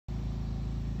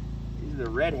the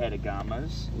redhead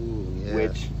agamas, Ooh, yeah.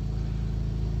 which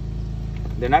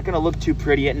they're not going to look too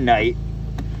pretty at night,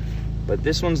 but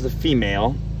this one's the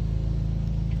female.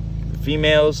 The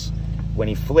females, when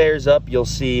he flares up, you'll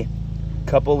see a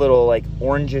couple little like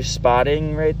orangish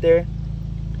spotting right there,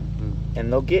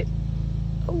 and they'll get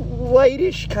a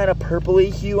whitish kind of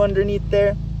purpley hue underneath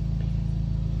there.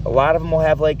 A lot of them will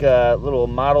have like a little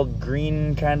mottled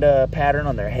green kind of pattern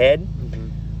on their head.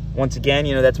 Once again,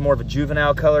 you know, that's more of a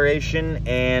juvenile coloration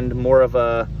and more of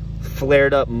a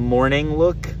flared up morning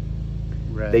look.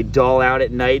 Right. They dull out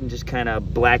at night and just kind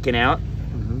of blacken out.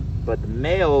 But the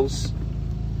males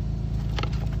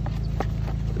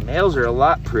are a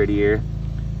lot prettier.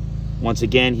 Once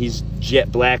again, he's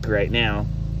jet black right now,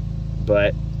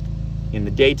 but in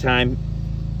the daytime,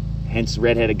 hence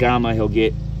redhead agama, he'll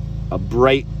get a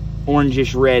bright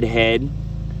orangish red head.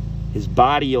 His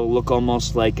body will look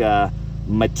almost like a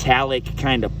metallic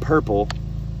kind of purple,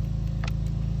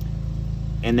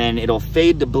 and then it'll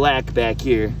fade to black back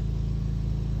here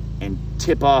and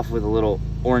tip off with a little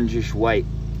orangish white.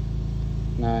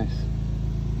 Nice.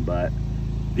 But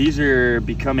these are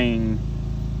becoming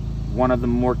one of the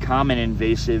more common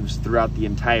invasives throughout the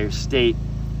entire state.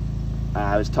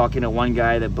 I was talking to one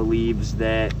guy that believes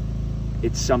that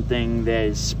it's something that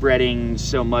is spreading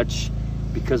so much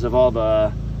because of all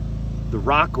the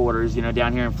rock orders. You know,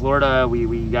 down here in Florida,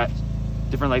 we got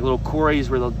different like little quarries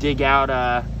where they'll dig out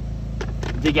a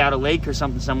lake or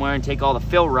something somewhere and take all the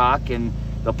fill rock, and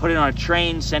they'll put it on a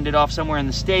train, send it off somewhere in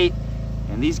the state.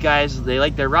 And these guys, they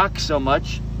like their rocks so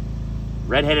much.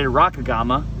 Red-headed rock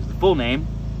agama is the full name.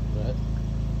 Right.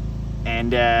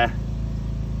 And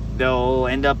they'll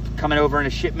end up coming over in a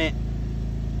shipment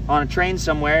on a train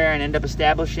somewhere and end up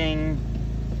establishing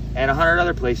at 100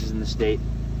 other places in the state.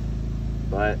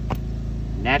 But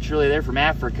naturally, they're from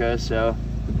Africa, so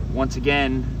once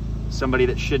again, somebody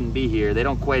that shouldn't be here. They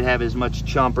don't quite have as much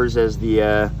chompers as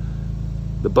the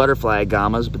butterfly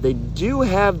agamas, but they do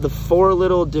have the 4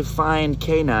 little defined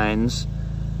canines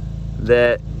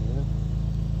that,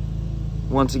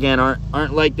 once again,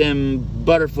 aren't like them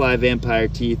butterfly vampire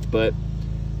teeth, but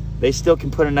they still can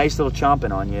put a nice little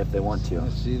chomping on you if they want to. I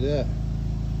see that.